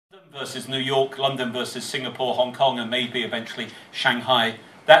versus New York, London versus Singapore, Hong Kong, and maybe eventually Shanghai.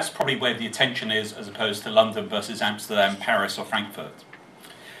 That's probably where the attention is, as opposed to London versus Amsterdam, Paris, or Frankfurt.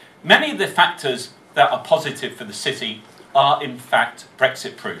 Many of the factors that are positive for the city are, in fact,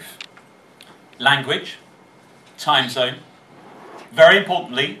 Brexit-proof. Language, time zone, very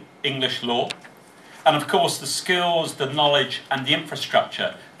importantly, English law, and of course the skills, the knowledge, and the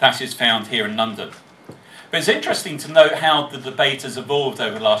infrastructure that is found here in London. But it's interesting to note how the debate has evolved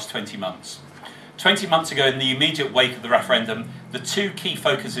over the last 20 months. 20 months ago, in the immediate wake of the referendum, the two key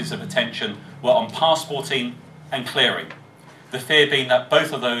focuses of attention were on passporting and clearing, the fear being that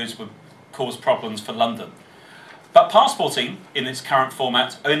both of those would cause problems for London. But passporting, in its current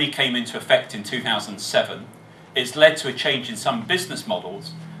format, only came into effect in 2007. It's led to a change in some business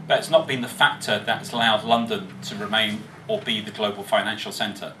models, but it's not been the factor that has allowed London to remain or be the global financial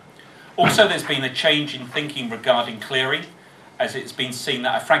centre. Also, there's been a change in thinking regarding clearing, as it's been seen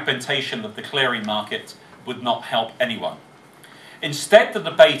that a fragmentation of the clearing market would not help anyone. Instead, the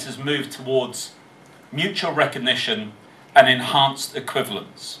debate has moved towards mutual recognition and enhanced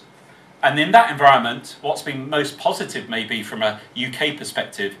equivalence. And in that environment, what's been most positive, maybe from a UK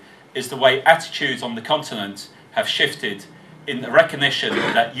perspective, is the way attitudes on the continent have shifted in the recognition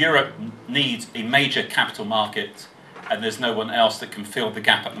that Europe needs a major capital market and there's no one else that can fill the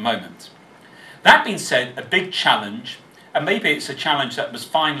gap at the moment. That being said, a big challenge, and maybe it's a challenge that was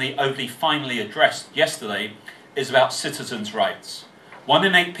finally addressed yesterday, is about citizens' rights. 1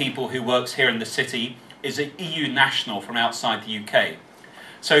 in 8 people who works here in the city is an EU national from outside the UK.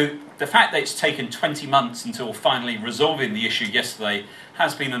 So the fact that it's taken 20 months until finally resolving the issue yesterday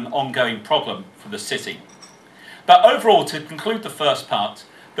has been an ongoing problem for the city. But overall, to conclude the first part,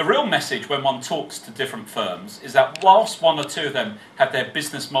 the real message when one talks to different firms is that whilst 1 or 2 of them have their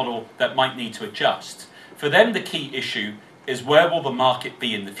business model that might need to adjust, for them the key issue is where will the market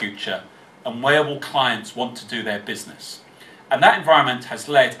be in the future and where will clients want to do their business. And that environment has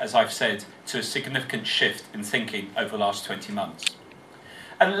led, as I've said, to a significant shift in thinking over the last 20 months.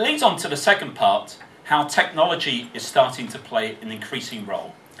 And it leads on to the second part, how technology is starting to play an increasing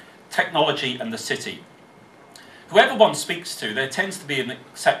role. Technology and the city. Whoever one speaks to, there tends to be an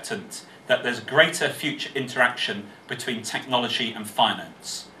acceptance that there's greater future interaction between technology and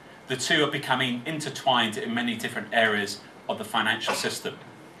finance. The two are becoming intertwined in many different areas of the financial system.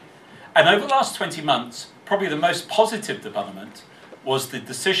 And over the last 20 months, probably the most positive development was the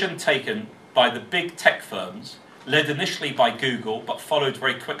decision taken by the big tech firms, led initially by Google, but followed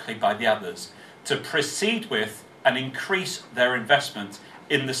very quickly by the others, to proceed with and increase their investment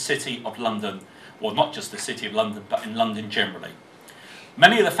in the City of London. Well, not just the City of London, but in London generally.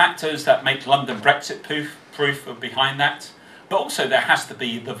 Many of the factors that make London Brexit-proof are behind that, but also there has to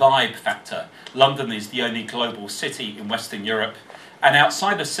be the vibe factor. London is the only global city in Western Europe, and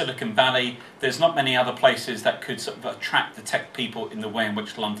outside of Silicon Valley, there's not many other places that could sort of attract the tech people in the way in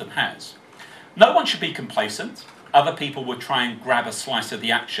which London has. No one should be complacent. Other people will try and grab a slice of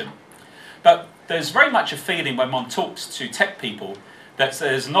the action. But there's very much a feeling when one talks to tech people that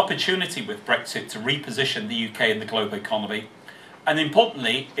there's an opportunity with Brexit to reposition the UK in the global economy. And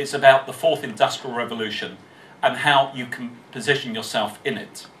importantly, it's about the 4th industrial revolution and how you can position yourself in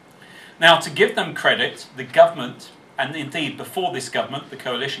it. Now, to give them credit, the government, and indeed before this government, the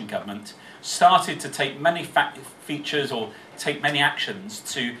coalition government, started to take many features or take many actions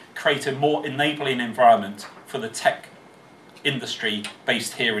to create a more enabling environment for the tech industry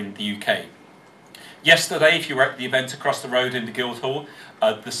based here in the UK. Yesterday, if you were at the event across the road in the Guildhall,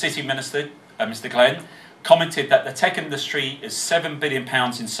 the City Minister, Mr. Glenn, commented that the tech industry is £7 billion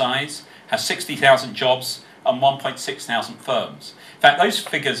in size, has 60,000 jobs and 1,600 firms. In fact, those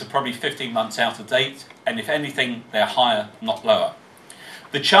figures are probably 15 months out of date, and if anything, they're higher, not lower.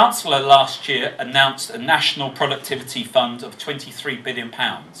 The Chancellor last year announced a national productivity fund of £23 billion.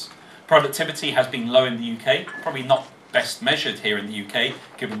 Productivity has been low in the UK, probably not best measured here in the UK,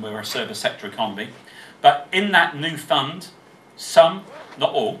 given we're a service sector economy. But in that new fund, some,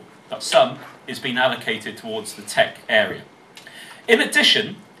 not all, but some, is being allocated towards the tech area. In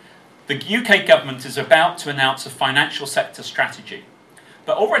addition, the UK government is about to announce a financial sector strategy.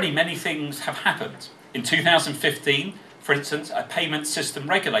 But already many things have happened. In 2015, for instance, a payment system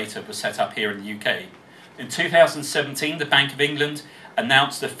regulator was set up here in the UK. In 2017, the Bank of England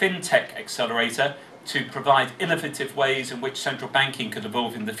announced a FinTech accelerator to provide innovative ways in which central banking could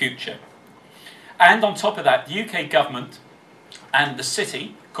evolve in the future. And on top of that, the UK government and the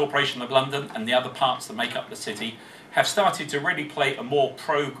City, Corporation of London, and the other parts that make up the city, have started to really play a more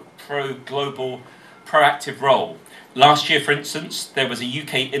pro-global, proactive role. Last year, for instance, there was a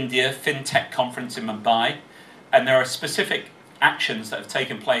UK-India FinTech conference in Mumbai, and there are specific actions that have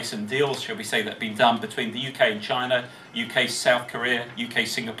taken place and deals, shall we say, that have been done between the UK and China, UK South Korea, UK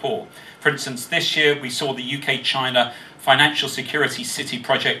Singapore. For instance, this year we saw the UK-China Financial Security City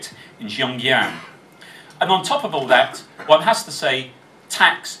project in Pyongyang. And on top of all that, one has to say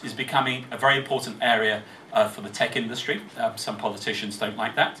tax is becoming a very important area for the tech industry. Some politicians don't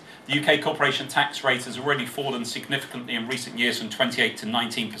like that. The UK corporation tax rate has already fallen significantly in recent years from 28 to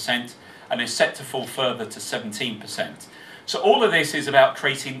 19% and is set to fall further to 17%. So all of this is about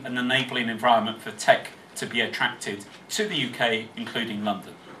creating an enabling environment for tech to be attracted to the UK, including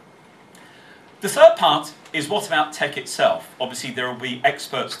London. The third part is what about tech itself? Obviously there will be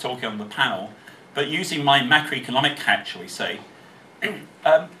experts talking on the panel, but using my macroeconomic hat, shall we say,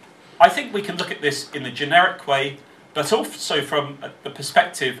 I think we can look at this in a generic way, but also from the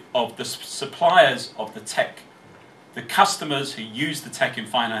perspective of the suppliers of the tech, the customers who use the tech in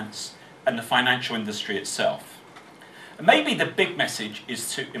finance, and the financial industry itself. And maybe the big message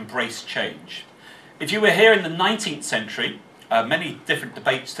is to embrace change. If you were here in the 19th century, many different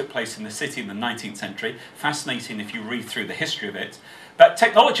debates took place in the city in the 19th century, fascinating if you read through the history of it, but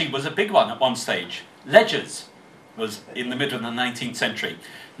technology was a big one at one stage. Ledgers was in the middle of the 19th century.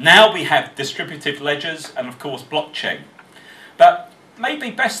 Now we have distributive ledgers and of course blockchain. But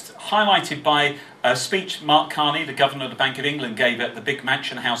maybe best highlighted by a speech Mark Carney, the Governor of the Bank of England, gave at the big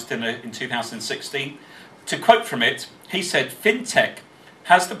Mansion House dinner in 2016. To quote from it, he said, "FinTech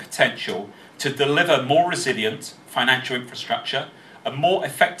has the potential to deliver more resilient financial infrastructure, a more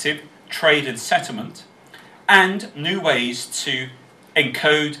effective trade and settlement, and new ways to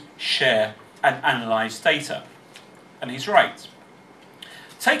encode, share, and analyse data." And he's right.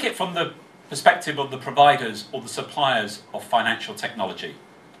 Take it from the perspective of the providers or the suppliers of financial technology.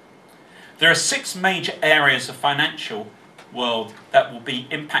 There are 6 major areas of financial world that will be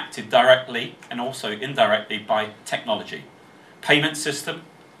impacted directly and also indirectly by technology. Payment system,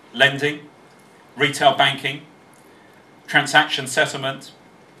 lending, retail banking, transaction settlement,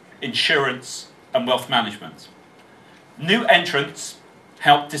 insurance, and wealth management. New entrants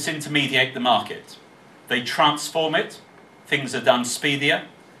help disintermediate the market. They transform it, things are done speedier,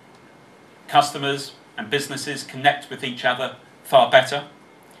 customers and businesses connect with each other far better.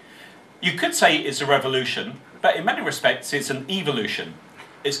 You could say it's a revolution, but in many respects it's an evolution.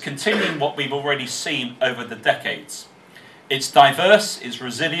 It's continuing what we've already seen over the decades. It's diverse, it's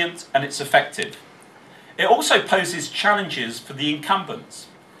resilient, and it's effective. It also poses challenges for the incumbents.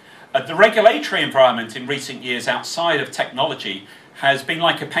 The regulatory environment in recent years outside of technology has been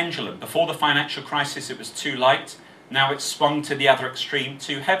like a pendulum. Before the financial crisis it was too light, now it's swung to the other extreme,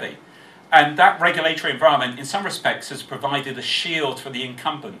 too heavy. And that regulatory environment in some respects has provided a shield for the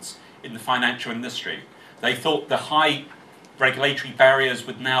incumbents in the financial industry. They thought the high regulatory barriers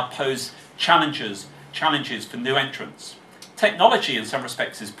would now pose challenges for new entrants. Technology in some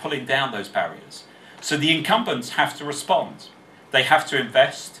respects is pulling down those barriers. So the incumbents have to respond. They have to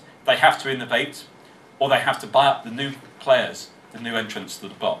invest, they have to innovate, or they have to buy up the new players, the new entrants to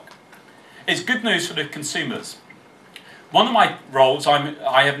the block. It's good news for the consumers. One of my roles,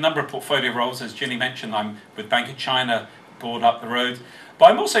 I have a number of portfolio roles, as Ginny mentioned. I'm with Bank of China, board up the road.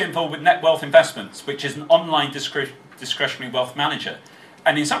 But I'm also involved with Netwealth Investments, which is an online discretionary wealth manager.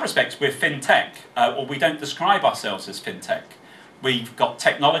 And in some respects, we're FinTech, or we don't describe ourselves as FinTech. We've got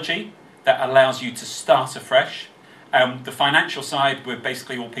technology that allows you to start afresh. The financial side, we're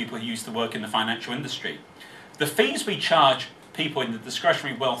basically all people who used to work in the financial industry. The fees we charge people in the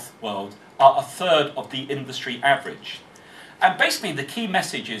discretionary wealth world are a third of the industry average. And basically the key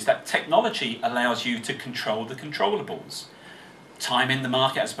message is that technology allows you to control the controllables. Time in the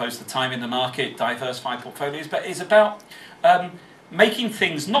market as opposed to time in the market, diversified portfolios, but it's about making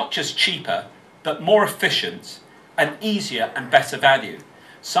things not just cheaper, but more efficient and easier and better value.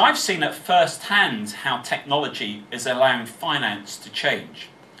 So I've seen at first hand how technology is allowing finance to change.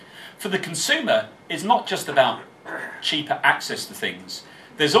 For the consumer, it's not just about cheaper access to things.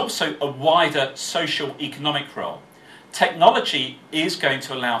 There's also a wider social economic role. Technology is going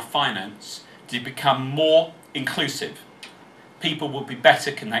to allow finance to become more inclusive. People will be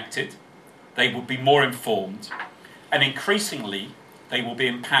better connected, they will be more informed, and increasingly they will be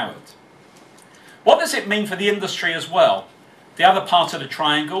empowered. What does it mean for the industry as well? The other part of the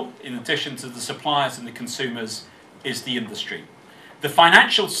triangle, in addition to the suppliers and the consumers, is the industry. The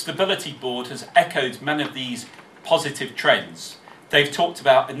Financial Stability Board has echoed many of these positive trends. They've talked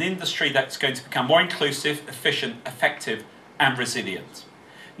about an industry that's going to become more inclusive, efficient, effective, and resilient.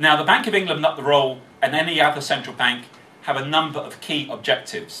 Now, the Bank of England up the roll and any other central bank have a number of key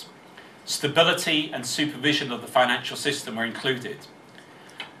objectives. Stability and supervision of the financial system are included.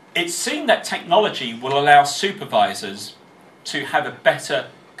 It's seen that technology will allow supervisors to have a better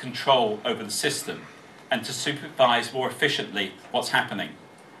control over the system and to supervise more efficiently what's happening.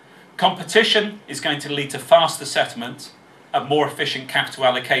 Competition is going to lead to faster settlement and more efficient capital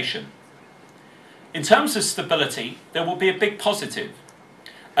allocation. In terms of stability, there will be a big positive.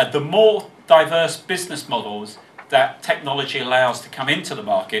 The more diverse business models that technology allows to come into the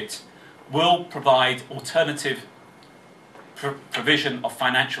market will provide alternative provision of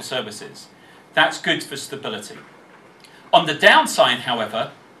financial services. That's good for stability. On the downside,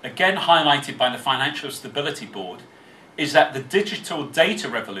 however, again highlighted by the Financial Stability Board, is that the digital data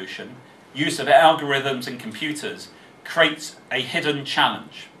revolution, use of algorithms and computers, creates a hidden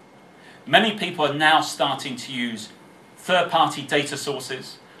challenge. Many people are now starting to use third-party data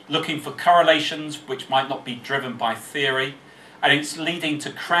sources, looking for correlations which might not be driven by theory, and it's leading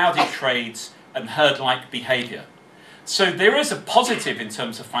to crowded trades and herd-like behaviour. So there is a positive in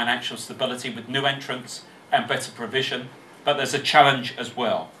terms of financial stability with new entrants and better provision, but there's a challenge as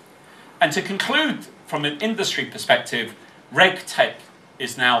well. And to conclude, from an industry perspective, reg tech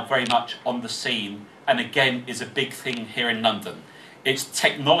is now very much on the scene and again is a big thing here in London. It's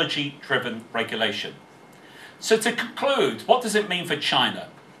technology-driven regulation. So to conclude, what does it mean for China?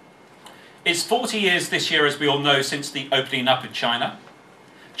 It's 40 years this year, as we all know, since the opening up of China.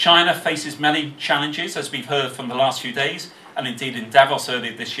 China faces many challenges, as we've heard from the last few days, and indeed in Davos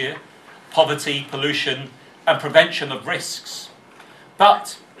earlier this year: poverty, pollution, and prevention of risks.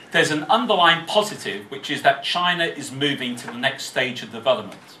 But there's an underlying positive, which is that China is moving to the next stage of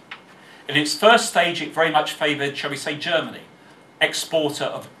development. In its first stage, it very much favoured, shall we say, Germany, exporter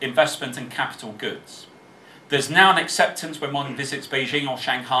of investment and capital goods. There's now an acceptance when one visits Beijing or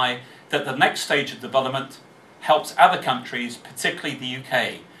Shanghai that the next stage of development helps other countries, particularly the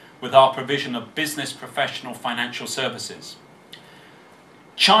UK, with our provision of business professional financial services.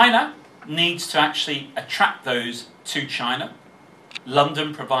 China needs to actually attract those to China.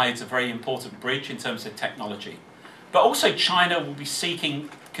 London provides a very important bridge in terms of technology. But also China will be seeking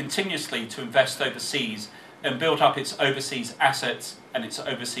continuously to invest overseas and build up its overseas assets and its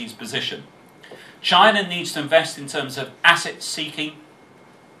overseas position. China needs to invest in terms of asset-seeking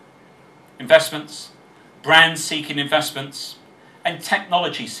investments, brand-seeking investments, and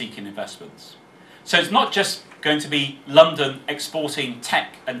technology-seeking investments. So it's not just going to be London exporting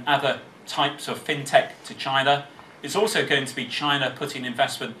tech and other types of FinTech to China. It's also going to be China putting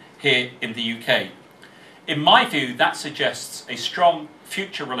investment here in the UK. In my view, that suggests a strong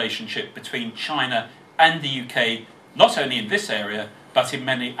future relationship between China and the UK, not only in this area, but in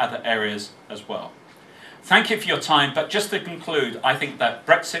many other areas as well. Thank you for your time, but just to conclude, I think that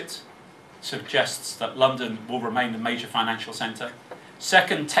Brexit suggests that London will remain the major financial centre.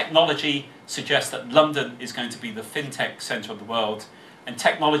 Second, technology suggests that London is going to be the FinTech centre of the world, and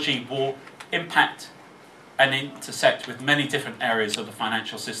technology will impact and intersect with many different areas of the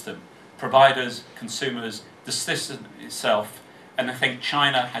financial system: providers, consumers, the system itself. And I think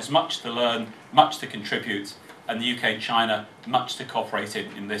China has much to learn, much to contribute, and the UK and China much to cooperate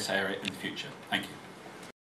in this area in the future. Thank you.